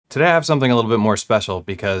Today I have something a little bit more special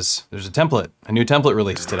because there's a new template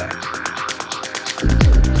released today.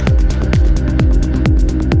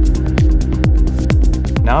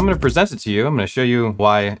 Now I'm going to present it to you. I'm going to show you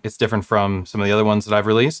why it's different from some of the other ones that I've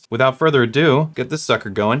released. Without further ado, get this sucker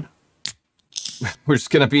going. We're just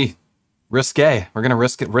going to be risque. We're going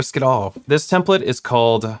to risk it all. This template is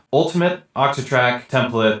called Ultimate Octatrack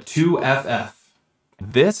Template 2FF.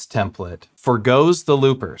 This template forgoes the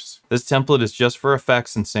loopers. This template is just for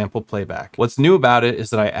effects and sample playback. What's new about it is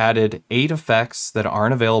that I added 8 effects that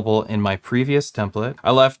aren't available in my previous template. I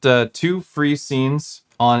left 2 free scenes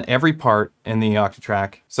on every part in the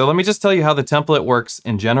Octatrack. So let me just tell you how the template works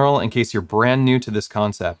in general in case you're brand new to this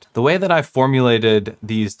concept. The way that I formulated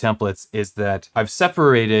these templates is that I've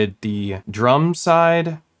separated the drum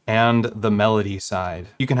side and the melody side.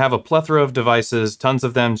 You can have a plethora of devices, tons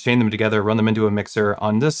of them, chain them together, run them into a mixer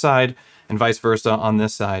on this side and vice versa on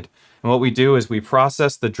this side. And what we do is we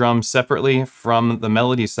process the drums separately from the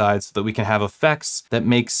melody side so that we can have effects that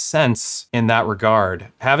make sense in that regard.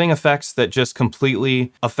 Having effects that just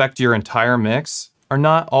completely affect your entire mix are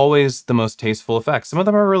not always the most tasteful effects. Some of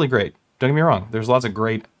them are really great. Don't get me wrong. There's lots of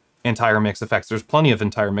great entire mix effects. There's plenty of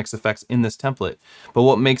entire mix effects in this template. But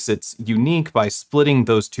what makes it unique by splitting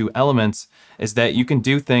those 2 elements is that you can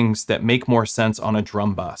do things that make more sense on a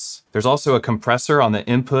drum bus. There's also a compressor on the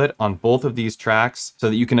input on both of these tracks so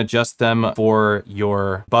that you can adjust them for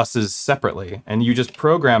your buses separately. And you just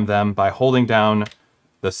program them by holding down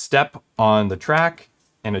the step on the track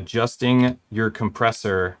and adjusting your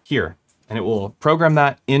compressor here. And it will program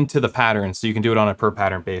that into the pattern so you can do it on a per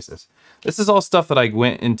pattern basis. This is all stuff that I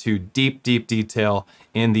went into deep detail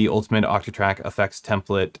in the Ultimate Octatrack Effects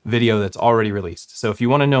template video that's already released. So if you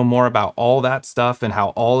want to know more about all that stuff and how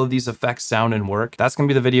all of these effects sound and work, that's going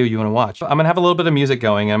to be the video you want to watch. I'm going to have a little bit of music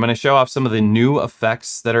going, and I'm going to show off some of the new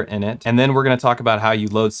effects that are in it. And then we're going to talk about how you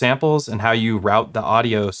load samples and how you route the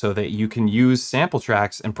audio so that you can use sample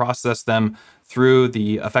tracks and process them through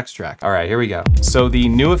the effects track. All right, here we go. So the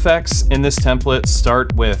new effects in this template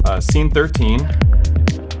start with scene 13.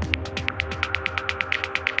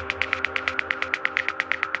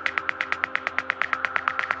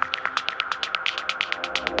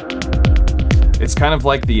 It's kind of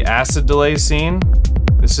like the acid delay scene.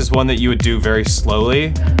 This is one that you would do very slowly.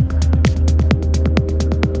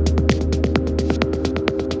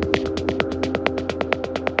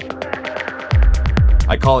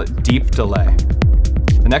 I call it deep delay.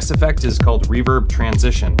 The next effect is called reverb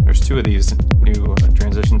transition. There's 2 of these new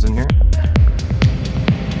transitions in here.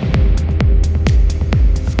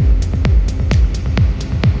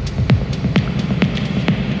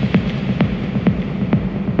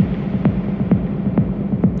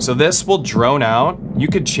 So this will drone out. You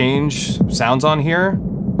could change sounds on here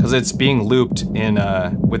because it's being looped in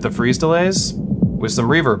with the freeze delays with some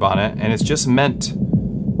reverb on it, and it's just meant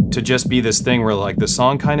to just be this thing where like the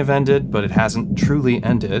song kind of ended, but it hasn't truly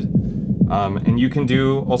ended. And you can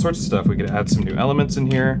do all sorts of stuff. We could add some new elements in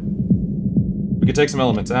here. We could take some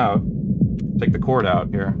elements out, take the chord out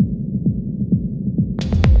here.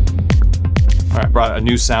 All right, brought a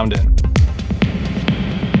new sound in.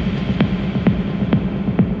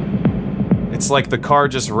 It's like the car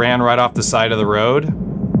just ran right off the side of the road.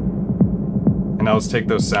 And now let's take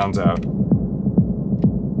those sounds out.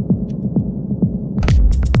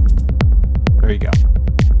 There you go.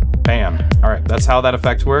 Bam. All right, that's how that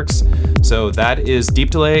effect works. So that is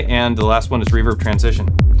deep delay, and the last one is reverb transition.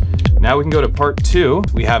 Now we can go to part 2.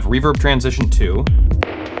 We have reverb transition 2.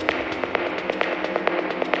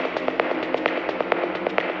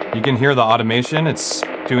 You can hear the automation. It's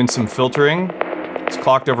doing some filtering. It's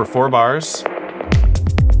clocked over 4 bars.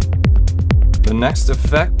 The next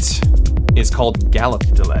effect is called gallop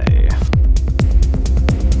delay.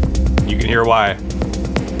 You can hear why.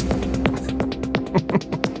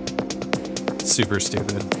 Super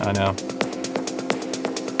stupid, I know.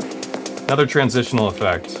 Another transitional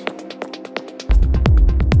effect.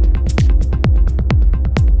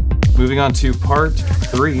 Moving on to part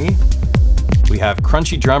 3, we have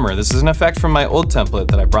crunchy drummer. This is an effect from my old template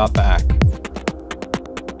that I brought back.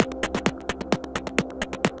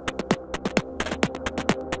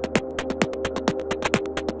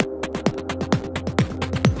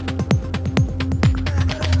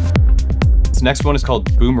 This next one is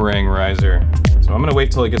called boomerang riser. So I'm gonna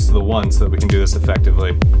wait till it gets to the 1 so that we can do this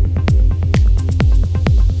effectively.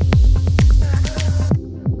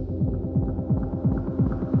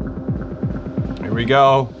 Here we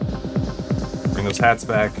go. Bring those hats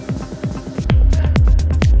back.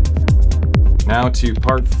 Now to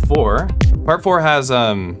part 4. Part 4 has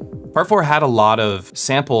Part 4 had a lot of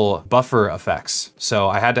sample buffer effects, so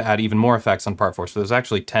I had to add even more effects on part 4, so there's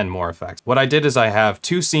actually 10 more effects. What I did is I have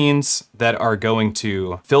 2 scenes that are going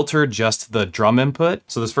to filter just the drum input.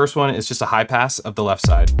 So this first one is just a high pass of the left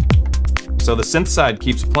side. So the synth side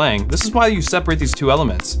keeps playing. This is why you separate these 2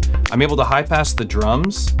 elements. I'm able to high pass the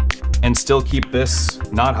drums and still keep this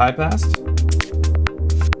not high passed.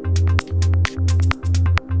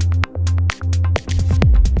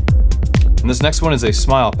 And this next one is a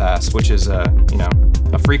smile pass, which is a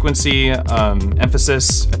frequency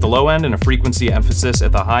emphasis at the low end and a frequency emphasis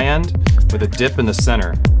at the high end with a dip in the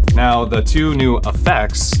center. Now, the 2 new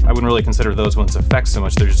effects, I wouldn't really consider those ones effects so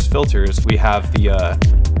much, they're just filters. We have the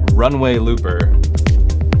runway looper.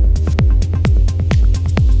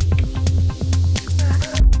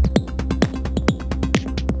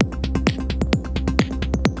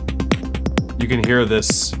 You can hear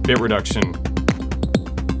this bit reduction.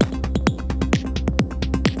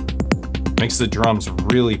 Makes the drums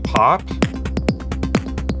really pop.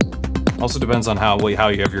 Also depends on how you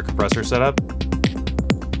have your compressor set up.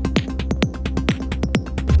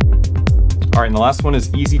 All right, and the last one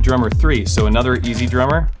is Easy Drummer 3. So another Easy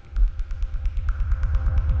Drummer.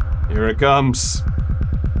 Here it comes.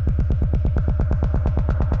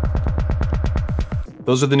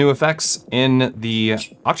 Those are the new effects in the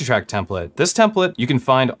Octatrack template. This template you can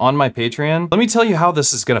find on my Patreon. Let me tell you how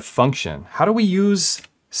this is gonna function. How do we use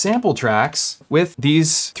sample tracks with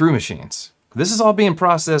these through machines? This is all being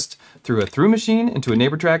processed through a through machine into a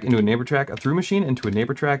neighbor track, into a neighbor track, a through machine into a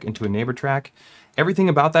neighbor track, into a neighbor track. Everything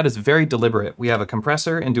about that is very deliberate. We have a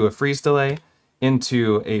compressor into a freeze delay,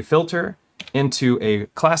 into a filter, into a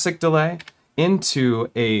classic delay, into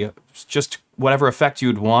a just whatever effect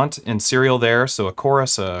you'd want in serial there. So a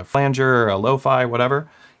chorus, a flanger, a lo-fi, whatever,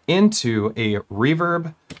 into a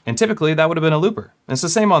reverb. And typically that would have been a looper. And it's the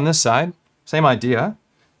same on this side, same idea.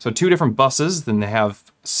 So 2 different buses, then they have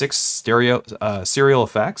 6 stereo serial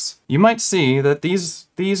effects. You might see that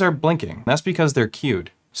these are blinking. That's because they're cued.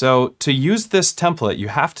 So to use this template, you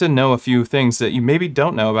have to know a few things that you maybe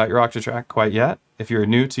don't know about your Octatrack quite yet, if you're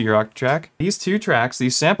new to your Octatrack. These 2 tracks,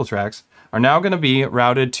 these sample tracks, are now gonna be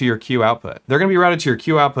routed to your Q output. They're gonna be routed to your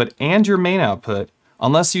Q output and your main output,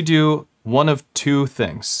 unless you do one of 2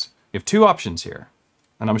 things. You have 2 options here,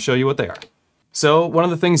 and I'm gonna show you what they are. So one of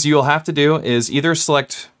the things you'll have to do is either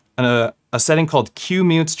select a setting called Q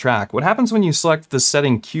mutes track. What happens when you select the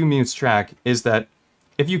setting Q mutes track is that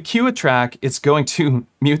if you cue a track, it's going to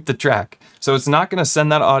mute the track. So it's not gonna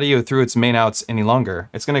send that audio through its main outs any longer.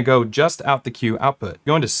 It's gonna go just out the Q output.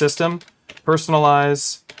 Go into System,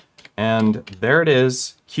 Personalize, and there it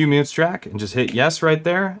is, Q mutes track, and just hit yes right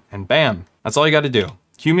there, and bam. That's all you gotta do.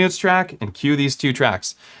 Q mutes track and cue these 2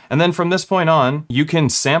 tracks. And then from this point on, you can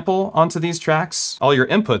sample onto these tracks. All your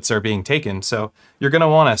inputs are being taken, so you're gonna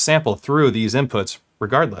wanna sample through these inputs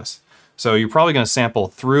regardless. So you're probably gonna sample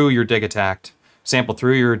through your Digitact, sample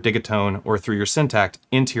through your Digatone, or through your Syntact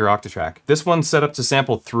into your Octatrack. This one's set up to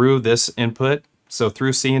sample through this input, so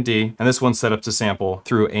through C and D, and this one's set up to sample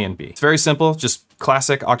through A and B. It's very simple, just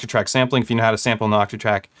classic Octatrack sampling. If you know how to sample in the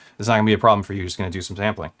Octatrack, it's not gonna be a problem for you, you're just gonna do some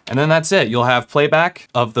sampling. And then that's it, you'll have playback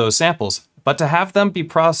of those samples. But to have them be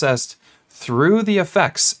processed through the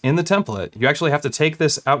effects in the template, you actually have to take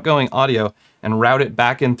this outgoing audio and route it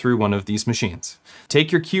back in through one of these machines.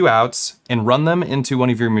 Take your Q outs and run them into one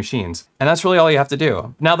of your machines. And that's really all you have to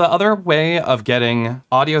do. Now, the other way of getting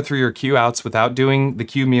audio through your Q outs without doing the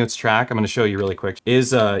Q mutes track, I'm gonna show you really quick,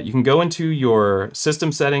 is you can go into your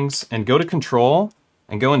system settings and go to Control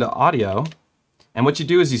and go into Audio. And what you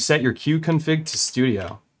do is you set your Q config to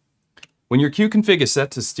Studio. When your Q config is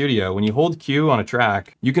set to Studio, when you hold Q on a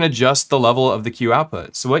track, you can adjust the level of the Q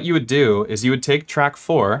output. So what you would do is you would take track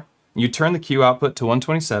 4, you turn the Q output to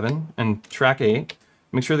 127, and track 8,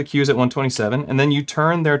 make sure the Q is at 127, and then you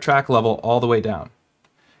turn their track level all the way down.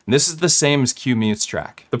 And this is the same as Q mutes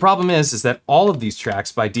track. The problem is that all of these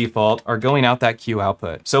tracks by default are going out that Q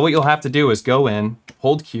output. So what you'll have to do is go in,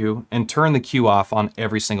 hold Q, and turn the Q off on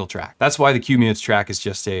every single track. That's why the Q mutes track is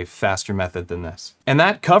just a faster method than this. And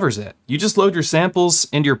that covers it. You just load your samples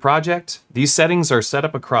into your project. These settings are set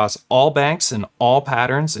up across all banks and all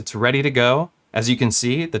patterns. It's ready to go. As you can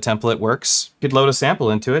see, the template works. You could load a sample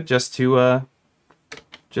into it just to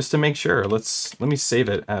make sure. Let me save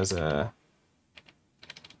it as a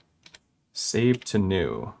save to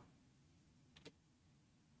new.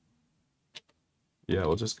 Yeah,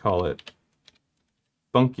 we'll just call it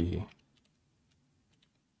funky.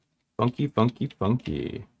 Funky, funky,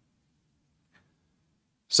 funky.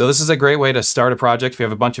 So this is a great way to start a project if you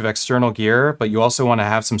have a bunch of external gear, but you also want to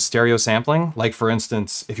have some stereo sampling. Like for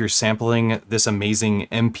instance, if you're sampling this amazing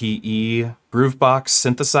MPE Groovebox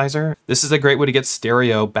synthesizer, this is a great way to get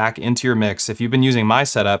stereo back into your mix. If you've been using my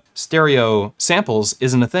setup, stereo samples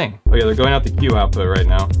isn't a thing. Oh yeah, they're going out the Q output right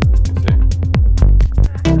now.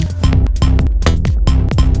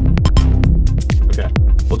 Okay,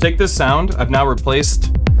 we'll take this sound. I've now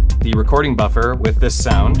replaced the recording buffer with this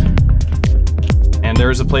sound. And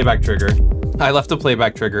there's a playback trigger. I left a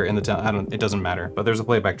playback trigger in the it doesn't matter, but there's a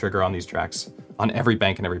playback trigger on these tracks, on every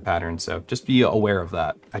bank and every pattern, so just be aware of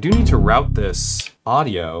that. I do need to route this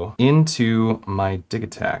audio into my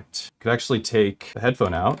Digitact. Could actually take the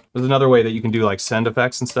headphone out. There's another way that you can do like send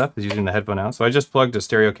effects and stuff is using the headphone out. So I just plugged a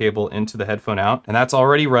stereo cable into the headphone out, and that's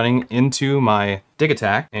already running into my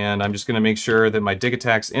Digitact. And I'm just gonna make sure that my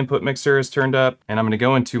Digatact's input mixer is turned up, and I'm gonna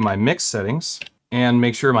go into my mix settings and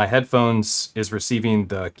make sure my headphones is receiving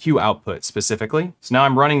the Q output specifically. So now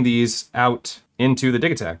I'm running these out into the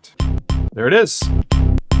Digitact. There it is.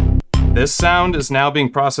 This sound is now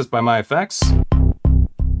being processed by my effects.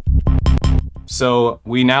 So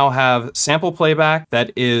we now have sample playback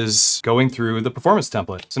that is going through the performance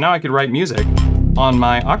template. So now I could write music on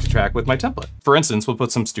my Octatrack with my template. For instance, we'll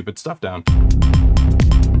put some stupid stuff down.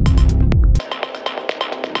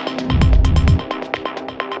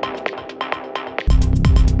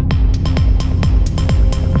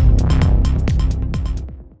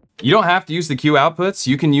 You don't have to use the Q outputs.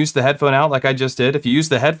 You can use the headphone out like I just did. If you use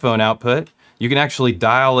the headphone output, you can actually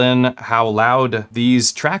dial in how loud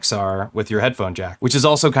these tracks are with your headphone jack, which is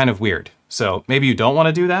also kind of weird. So maybe you don't want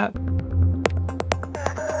to do that.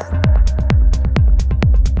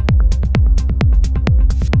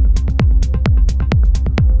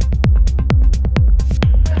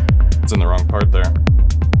 It's in the wrong part there.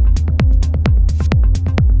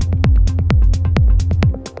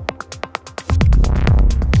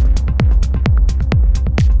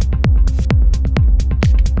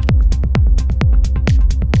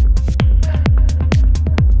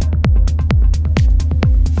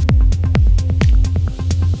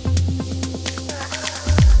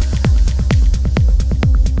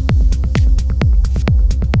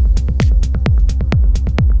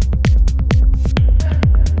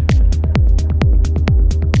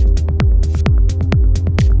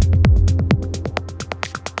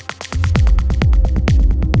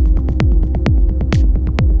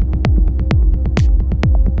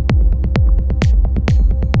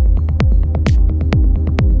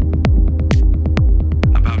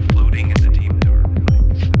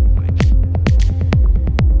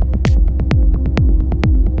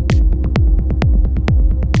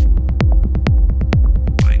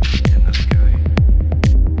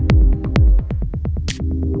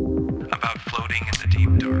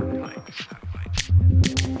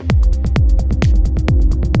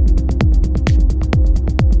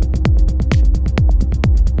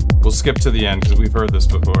 We'll skip to the end because we've heard this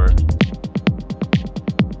before.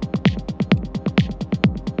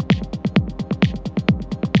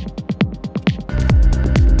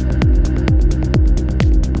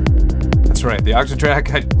 That's right, the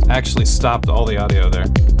Octatrack, I actually stopped all the audio there.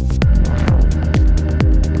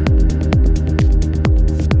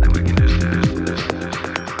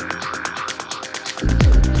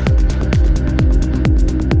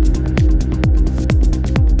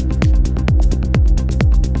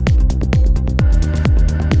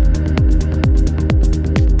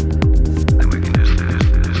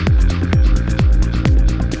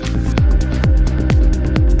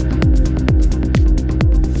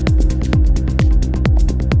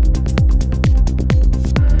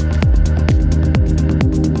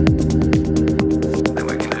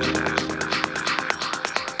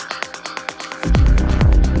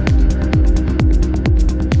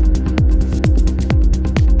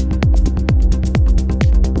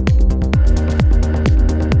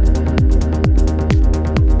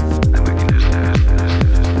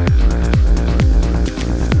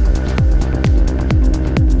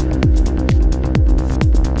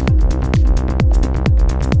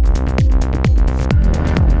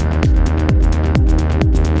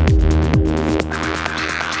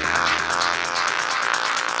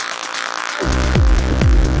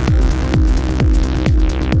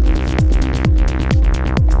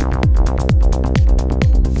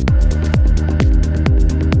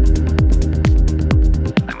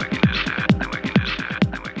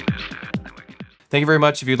 Thank you very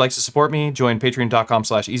much. If you'd like to support me, join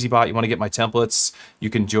patreon.com/EZBOT. You want to get my templates, you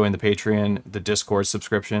can join the Patreon, the Discord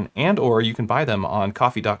subscription, and or you can buy them on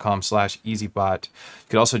coffee.com/EZBOT. You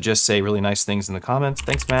could also just say really nice things in the comments.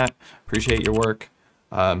 Thanks, Matt. Appreciate your work.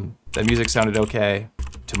 That music sounded okay.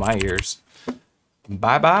 to my ears.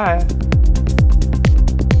 Bye-bye.